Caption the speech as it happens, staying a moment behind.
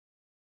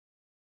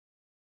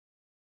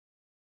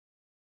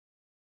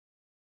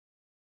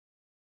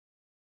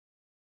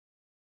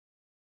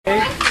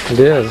It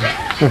is.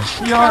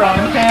 You're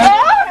on camera.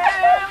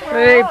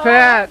 Hey,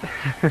 Pat.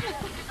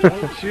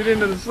 Shoot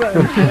into the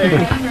sun.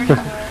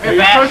 Hey,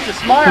 you're supposed to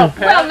smile, Pat.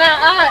 Well,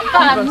 now,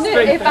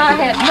 if I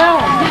had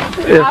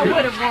known, I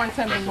would have worn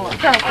something more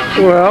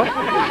appropriate. Well,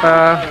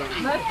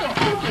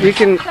 you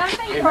can.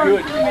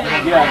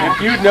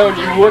 If you'd known,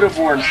 you would have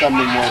worn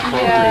something more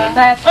appropriate. Yeah,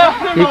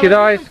 that's You could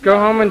always go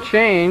home and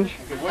change.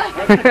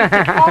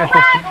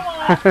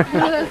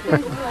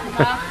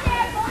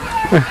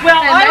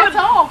 Well, and that's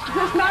all.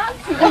 Just not.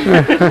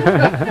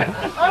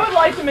 I would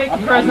like to make a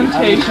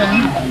presentation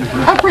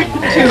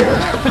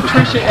to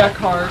Patricia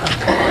Eckhart.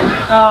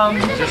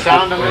 Is there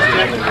sound on this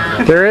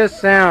thing? There is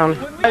sound.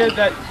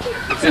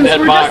 It's in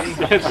that box.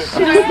 Just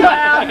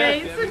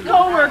mates and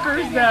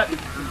co-workers that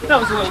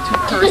was a little too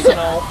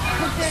personal,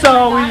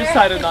 so we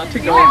decided not to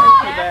go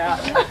for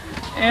that.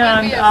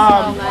 And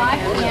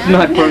It's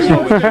not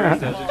personal with your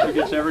extension. It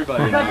gets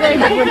everybody.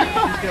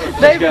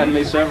 They've gotten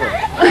me several.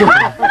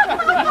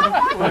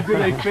 do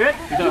they fit?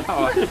 No.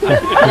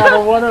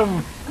 Not one of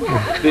them.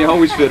 They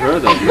always fit her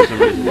though for some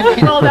reason.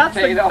 Well, that's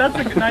the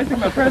nice thing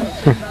about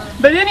presents.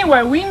 But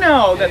anyway, we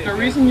know that the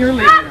reason you're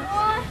leaving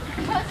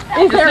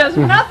this has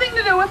nothing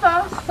to do with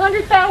us.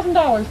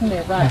 $100,000 in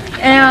there, right?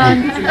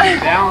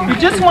 And you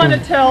just want to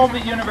tell the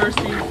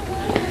university,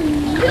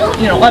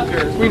 you know, up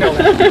yours, we know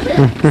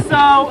that.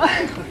 So,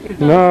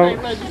 No.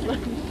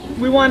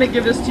 we want to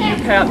give this to you,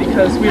 Pat,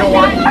 because we don't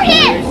want you to be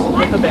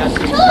with a bad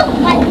teacher.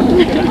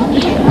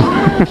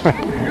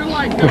 You're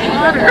like the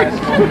water.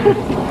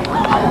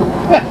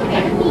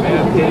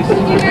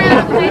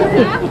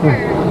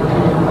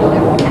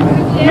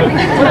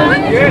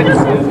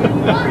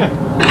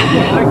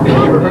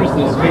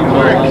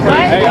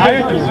 Hey, I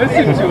had to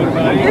listen to it,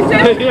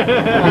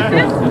 buddy.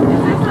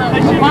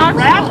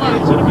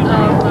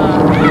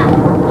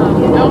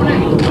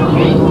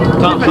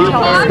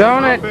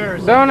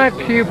 Donut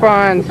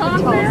coupons. Now,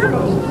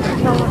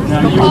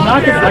 you were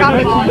not going to,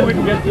 I bet you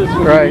wouldn't get this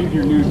when Right. you leave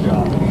your new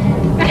job.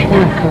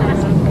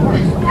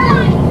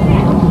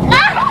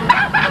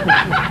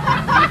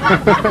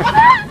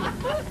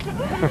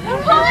 Pull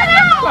it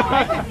out!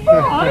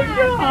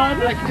 Oh, God.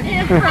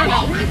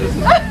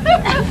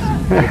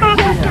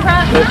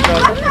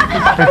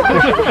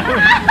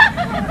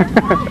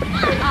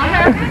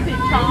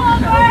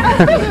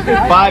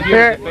 $5 years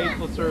Here. of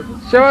faithful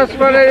service. Show us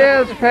what it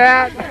is,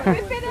 Pat.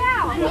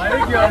 Well, I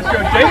think you ought to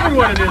show David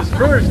what it is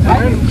first, and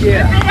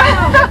then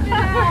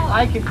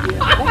I can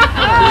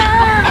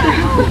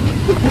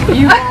get.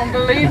 You won't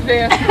believe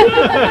this.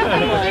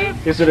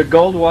 Is it a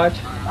gold watch?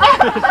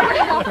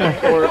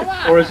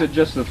 or is it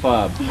just the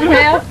fob?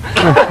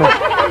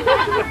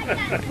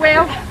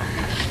 Well,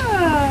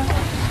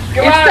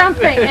 it's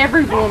something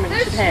every woman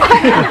should have.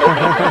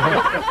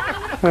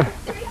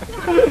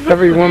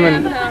 Every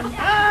woman.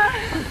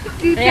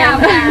 And,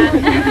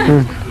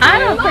 I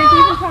don't think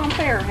even Tom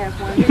Fair has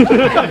one.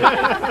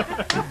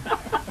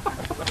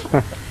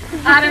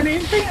 I don't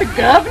even think the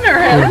governor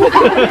has one.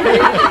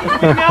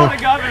 Now the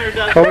governor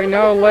does. Well, we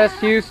know Les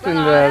Houston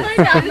does. We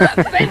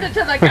gotta send it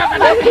to the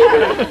governor.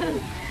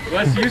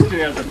 Les Houston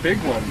has a big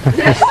one.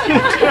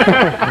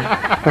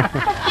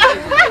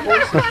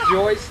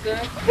 Joystick?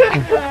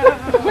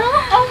 Well,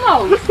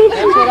 almost.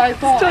 That's what I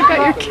thought. Still got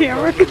your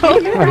camera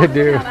going. I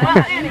do.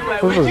 Anyway,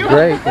 This is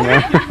great, you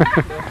know.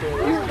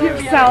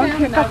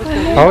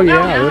 Oh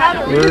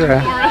yeah,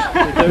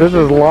 this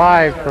is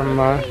live from.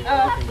 I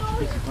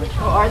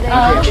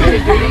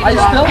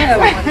still have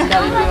one.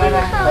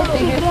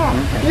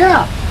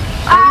 yeah.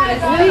 I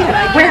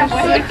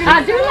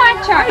do like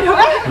chocolate.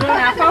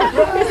 Now, folks,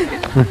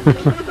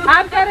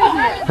 I've got to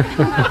admit,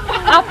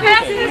 I'll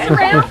pass this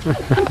around.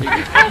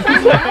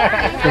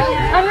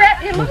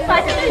 It looks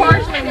like it's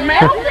partially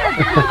melted.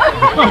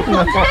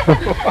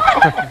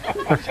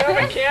 Show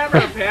the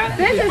camera, Pat.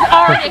 This is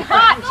already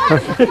hot.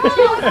 This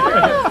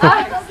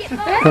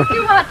is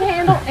too hot to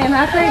handle, and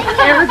I think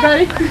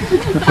everybody.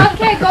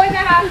 Okay, go in the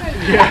house.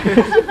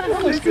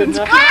 Looks good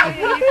enough.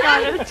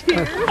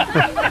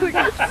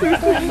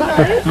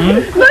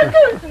 Look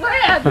who's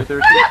red.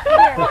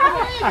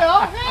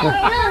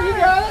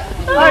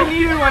 I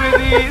needed one of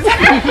these.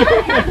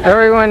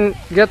 Everyone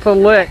gets a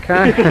lick,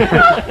 huh?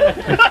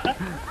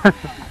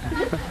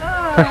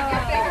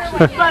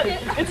 But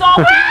it's all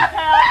for you,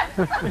 Pat.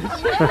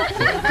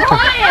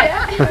 Quiet.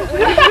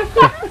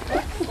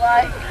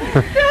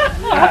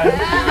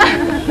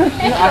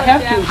 I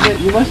have to admit,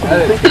 you must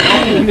have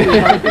been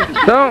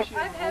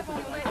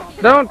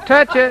Don't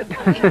touch it.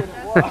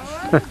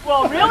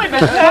 well, really, but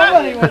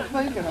somebody was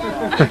thinking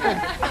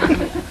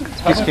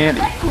It's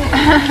candy.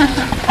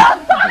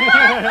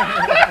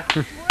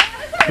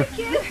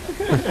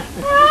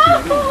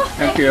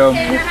 Thank you.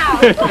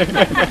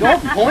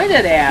 Don't point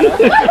it at him.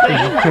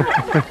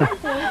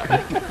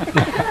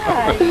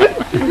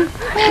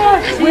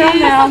 Well,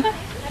 now,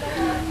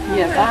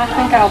 yes, I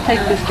think I'll take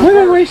this to Look at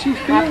the work. way she's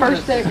feeling. My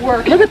first day at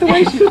work. Look at the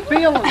way she's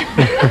feeling.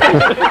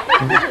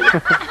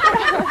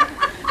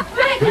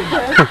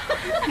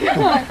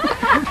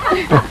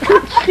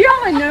 You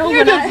only know You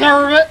when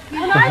deserve it.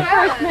 when I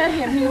first met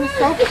him, he was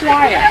so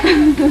quiet.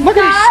 Look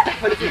at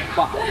his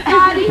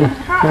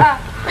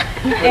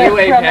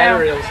Anyway,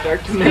 battery will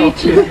start to melt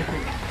too.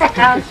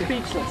 I'm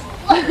speechless.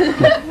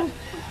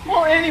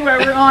 Well, anyway,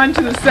 we're on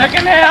to the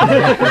second half.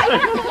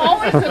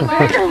 Always the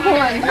bigger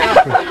one.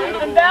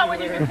 And that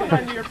one you can put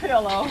under your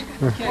pillow.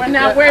 Well,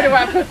 now where do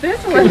I put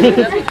this one?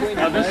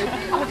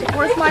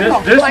 Where's my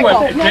phone? This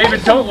one,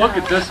 David, don't look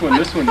at this one.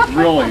 This one's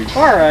really.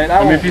 All right,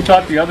 I mean, if you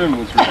thought the other one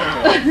was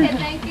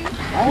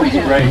really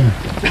great.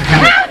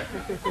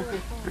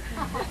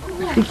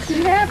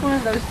 You have one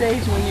of those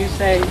days when you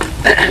say,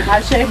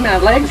 I shave my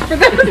legs for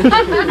this.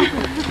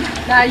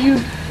 now you'll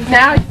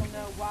know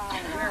why I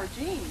wear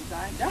jeans.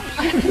 I don't.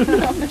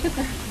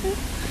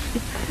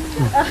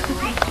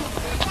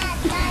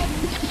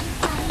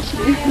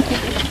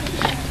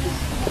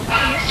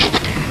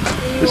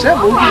 Is that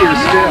movie or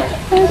still?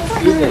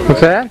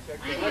 What's that?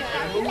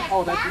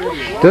 Oh, that's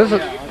movie. This is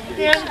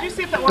Dan, did you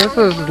see if that works? this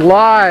is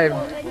live.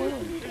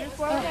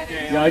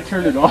 Yeah, I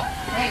turned it off.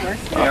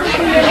 Take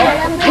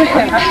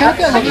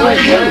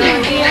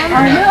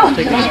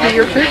a look at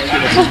your picture.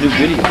 This is new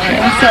video.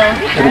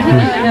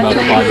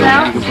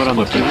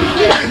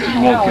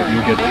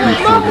 You get 3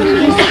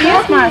 photos.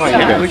 Here's my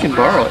son. We can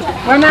borrow it.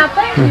 We're not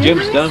there.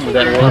 Jim's done with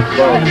that. We'll have to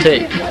borrow the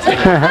tape.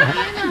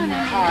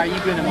 Are you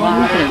going to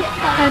buy it?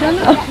 I don't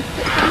know.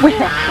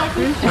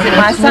 Is it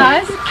my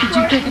size? Did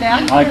you pick it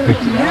out? I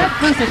picked it out.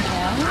 Perfect.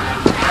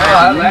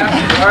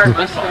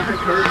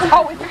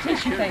 Oh, it's a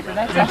tissue paper.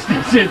 That's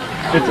awesome.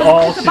 It's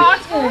all.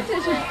 Box full of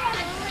tissue.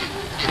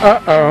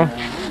 Uh-oh.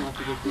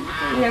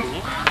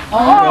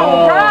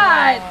 All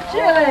right,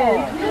 chili.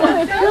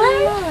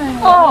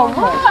 All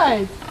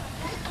right.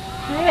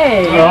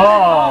 Hey.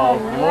 Oh,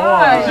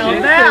 Right.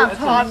 Now that's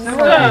hot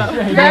stuff.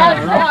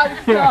 That's hot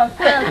stuff.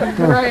 That's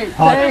great.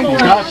 Thank you.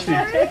 That's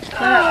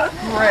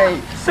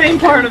great. Same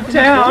part of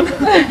town.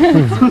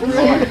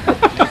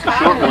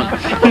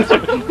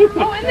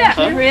 Oh, isn't that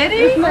pretty?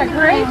 Isn't that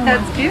great?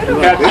 That's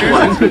beautiful.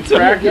 Susan's been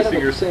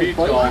practicing her speech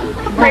all.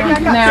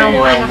 Now,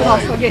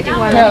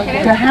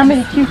 how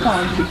many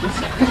coupons?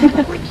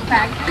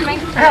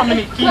 How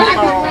many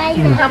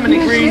coupons? How many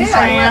green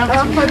stamps?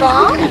 You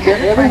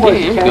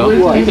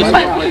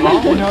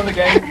know the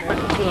game?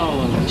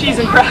 Cheese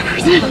and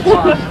crackers.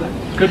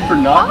 Good for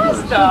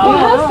nothing.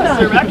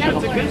 Pasta.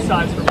 That's a good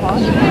size for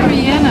pasta.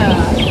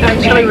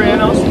 And chili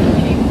rellenos.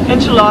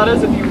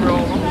 Enchiladas if you roll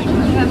them.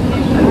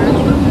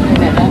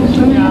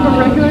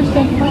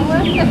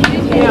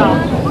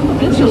 Yeah.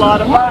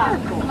 Enchilada.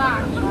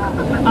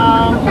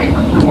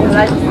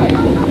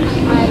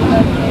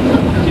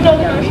 You know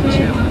the fish and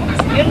chips?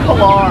 In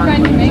Pilar.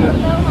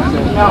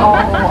 Oh, I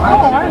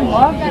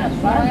love that.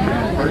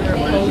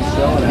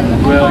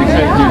 Well, he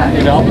said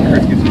in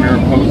Albuquerque it's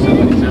Mariposa,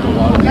 and he said a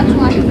lot of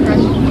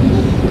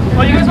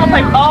Well, you guys want to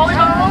play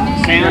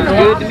volleyball? Sounds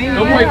good to me.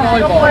 Go play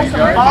volleyball, you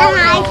guys.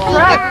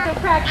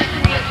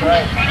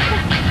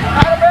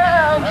 Out of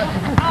bounds.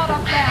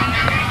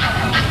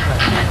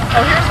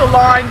 Oh, here's the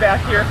line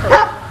back here for.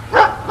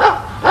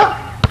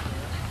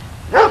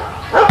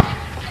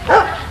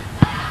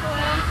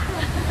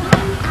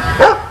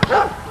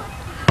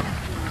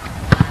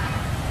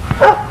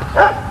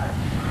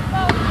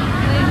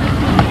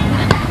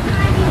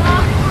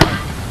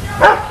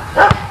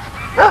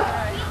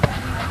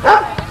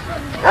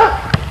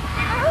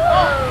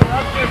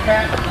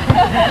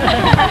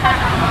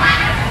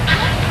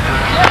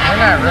 We're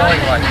not really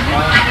like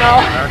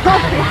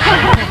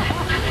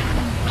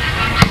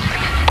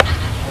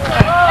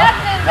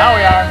Now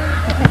we are.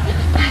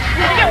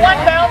 You get one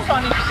bounce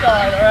on each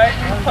side, alright?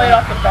 Play it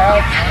off the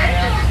bounce.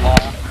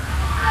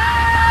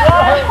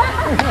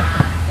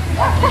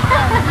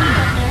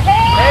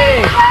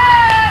 Hey!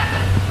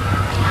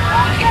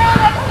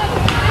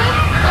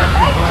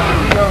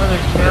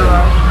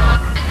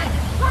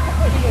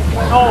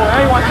 Oh, now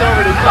he wants it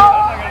over to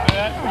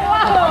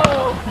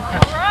Whoa!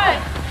 Alright!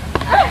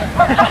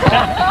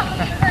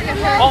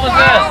 What was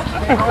this?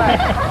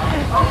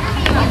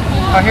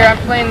 Oh, here, I'm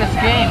playing this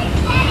game.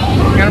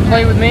 You gonna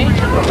play with me?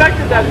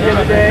 Expected that the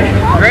other day.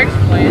 Greg's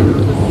playing.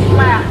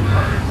 Slap.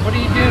 What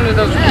are you doing with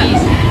those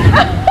geese?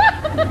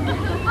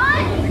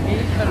 The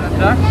geese and the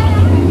ducks?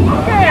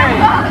 Okay, here we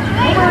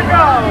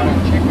go.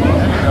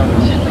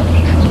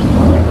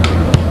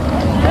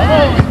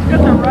 Oh,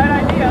 got the right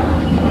idea.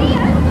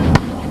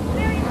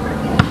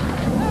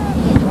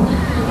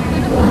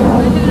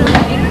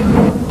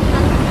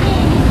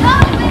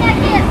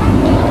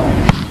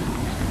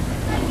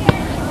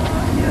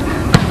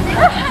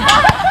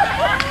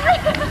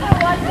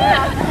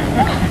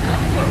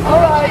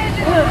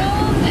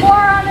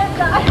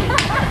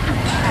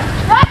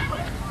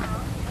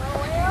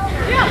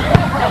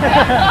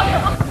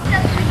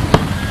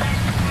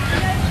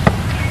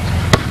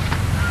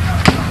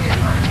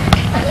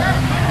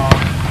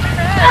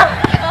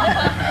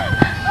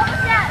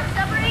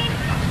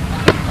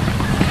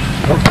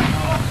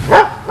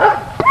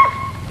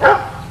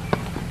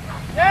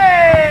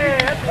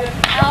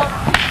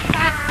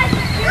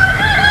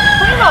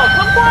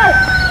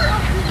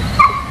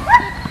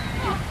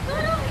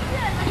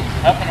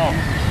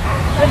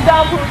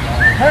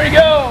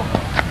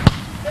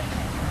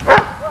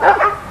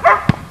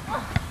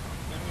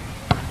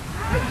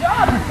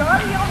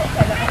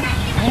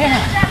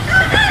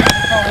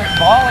 call this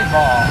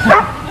volleyball.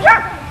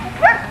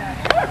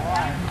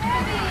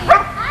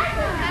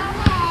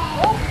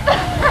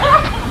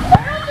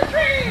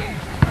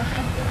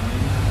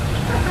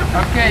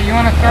 Okay, you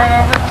want to throw it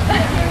over?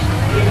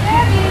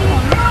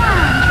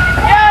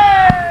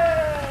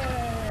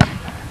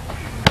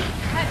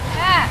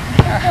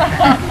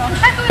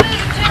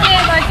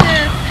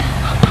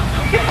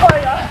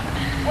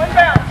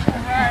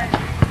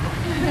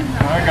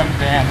 Here comes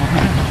Dan.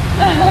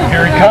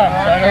 Here he comes.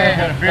 I know he's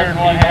got a beard in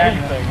one hand.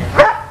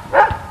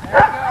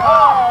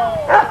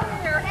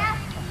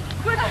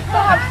 Good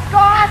job,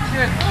 Scott.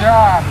 Good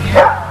job.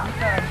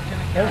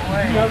 Yeah, we thought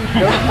I was going to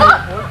get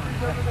away.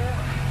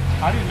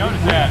 I didn't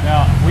notice that.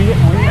 Now, Are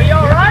you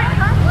all right?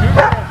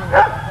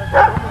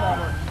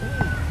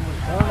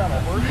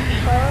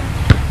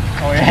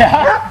 oh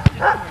yeah.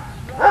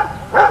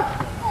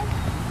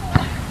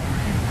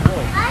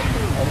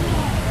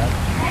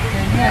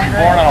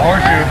 Born on a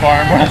horseshoe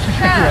farm.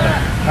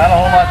 Not a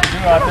whole lot to do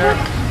out there.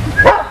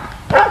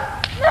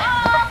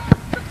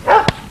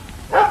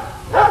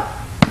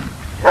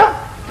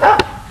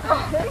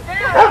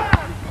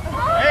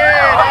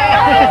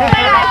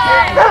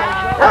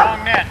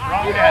 Wrong net.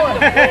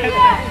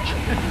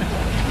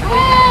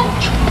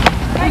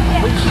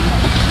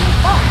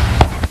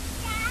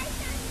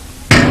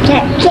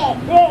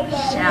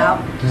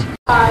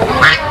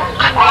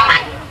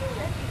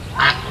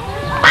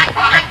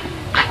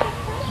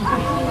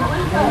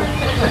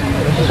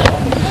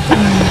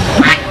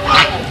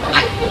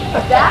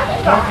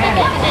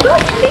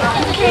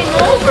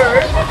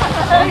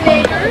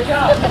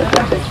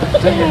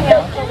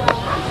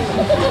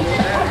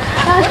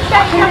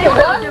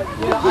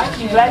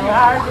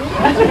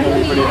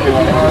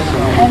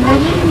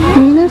 I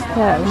missed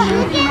that one.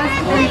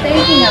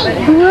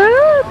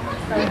 What?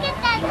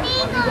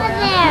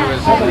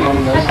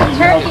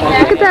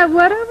 Look at that,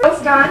 what over?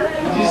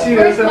 Did you see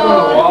this up on the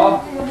wall?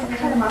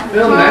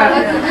 Film that.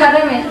 Cut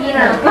him and eat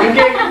him. He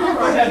gave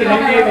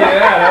me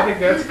that. I think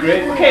that's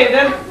great. Okay,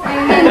 then.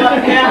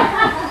 Yeah.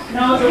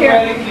 No, it's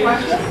okay.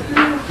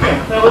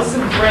 That was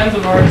some friends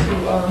of ours who,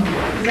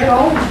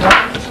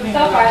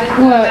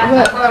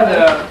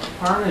 What?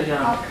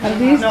 Parmesan. Are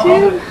these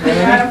two?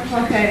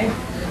 okay.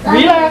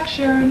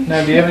 Reaction.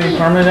 Now, do you have any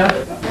Parmesan?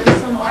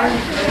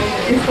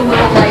 It's a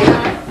little lighter.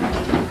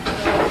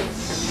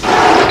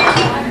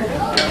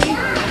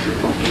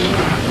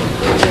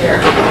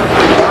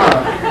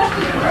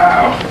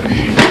 Wow.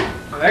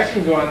 Well, that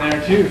can go in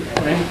there too,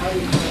 right?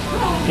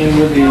 In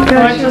with the.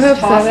 Gosh, I hope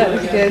so. That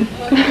was good.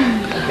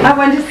 I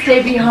want to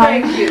stay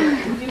behind you.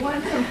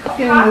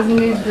 Getting those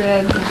new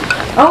bread.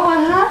 Oh,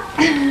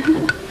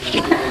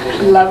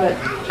 love it.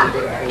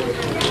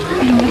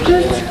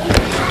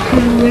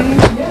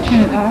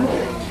 Turn it off.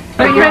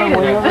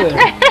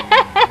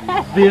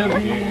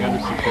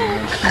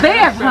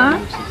 Bev, huh?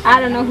 I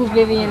don't know who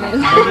Vivian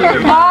is.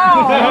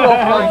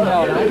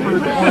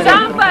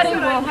 Somebody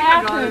will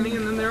have to.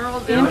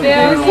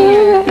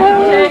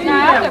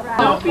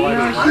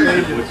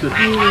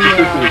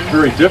 It's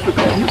very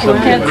difficult.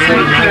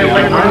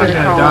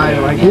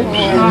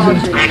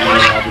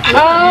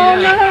 Oh,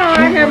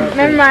 no,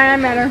 never mind, I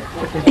met her.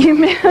 You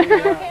met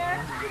her?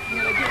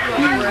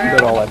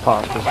 But all that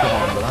pasta is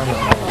gone, but I'm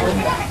not.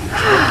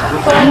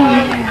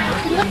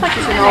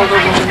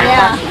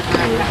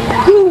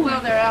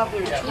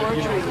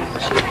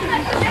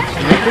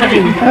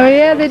 Oh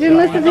yeah, they didn't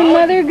listen to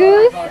Mother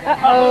Goose?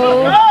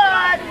 Uh-oh.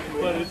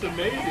 But it's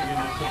amazing.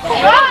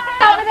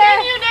 I'll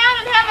pin you down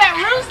and have that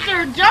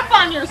rooster jump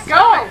on your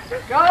skull.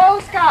 Go,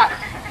 Scott.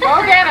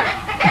 Go get him.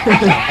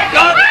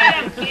 Go get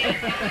him, kid.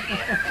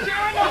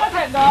 Sure know what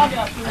that dog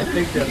up to. I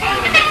think that's the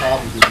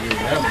problem with you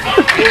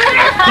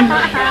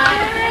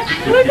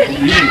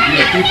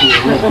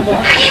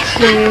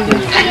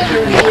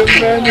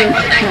and them.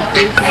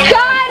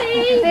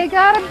 Scotty! They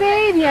got a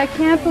baby, I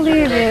can't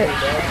believe it.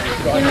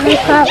 They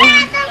caught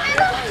one.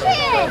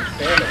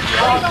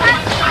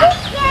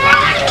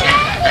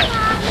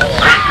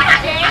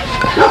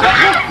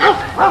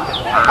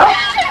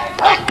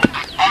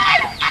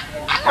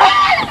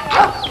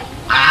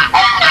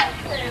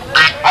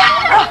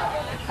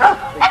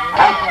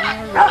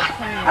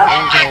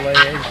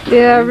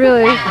 Yeah,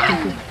 really.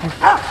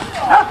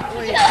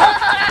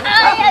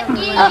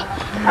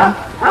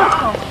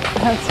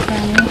 That's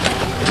funny.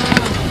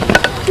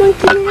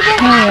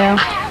 Oh yeah.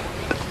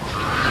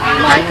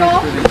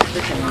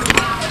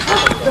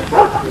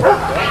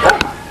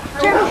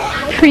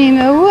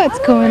 Primo, what's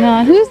going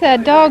on? Who's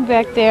that dog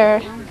back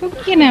there? Go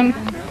get him.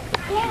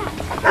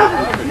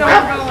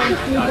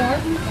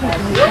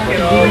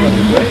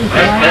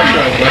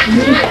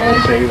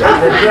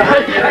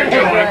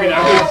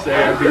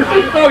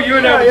 Oh,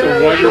 UNM is a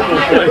wonderful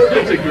place.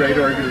 It's a great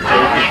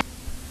organization.